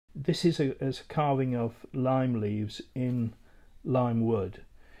This is a carving of lime leaves in lime wood.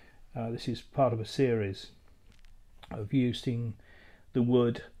 This is part of a series of using the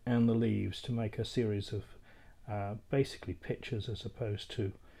wood and the leaves to make a series of basically pictures as opposed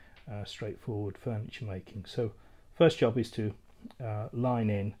to straightforward furniture making. So first job is to line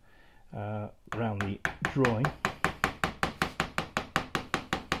in around the drawing.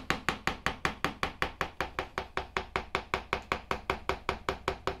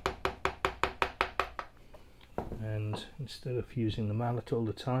 And instead of using the mallet all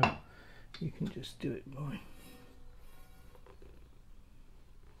the time, you can just do it by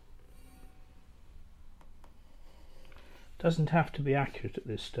doesn't have to be accurate at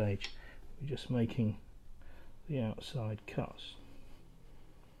this stage. We're just making the outside cuts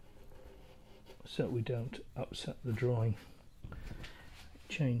so we don't upset the drawing.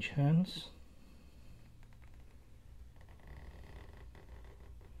 Change hands.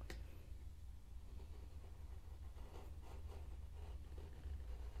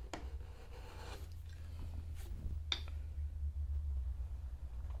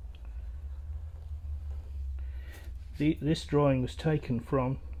 This drawing was taken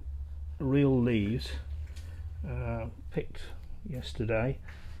from real leaves picked yesterday.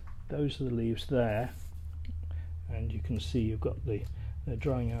 Those are the leaves there, and you can see you've got they're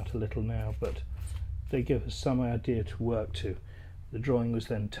drying out a little now, but they give us some idea to work to. The drawing was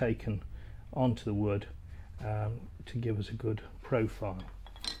then taken onto the wood to give us a good profile.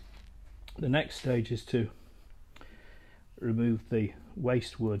 The next stage is to remove the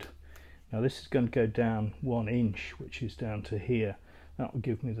waste wood. Now this is going to go down 1 inch, which is down to here. That will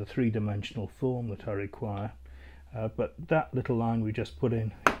give me the three-dimensional form that I require. But that little line we just put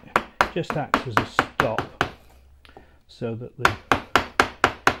in just acts as a stop so that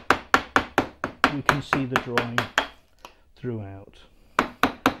we can see the drawing throughout.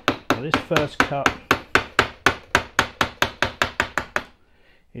 Now this first cut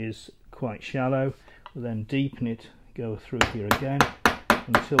is quite shallow. We'll then deepen it, go through here again,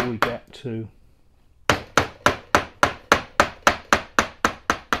 until we get to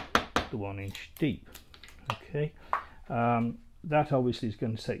the 1 inch deep. Okay, that obviously is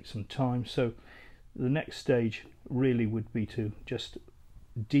going to take some time, so the next stage really would be to just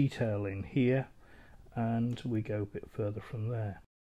detail in here, and we go a bit further from there.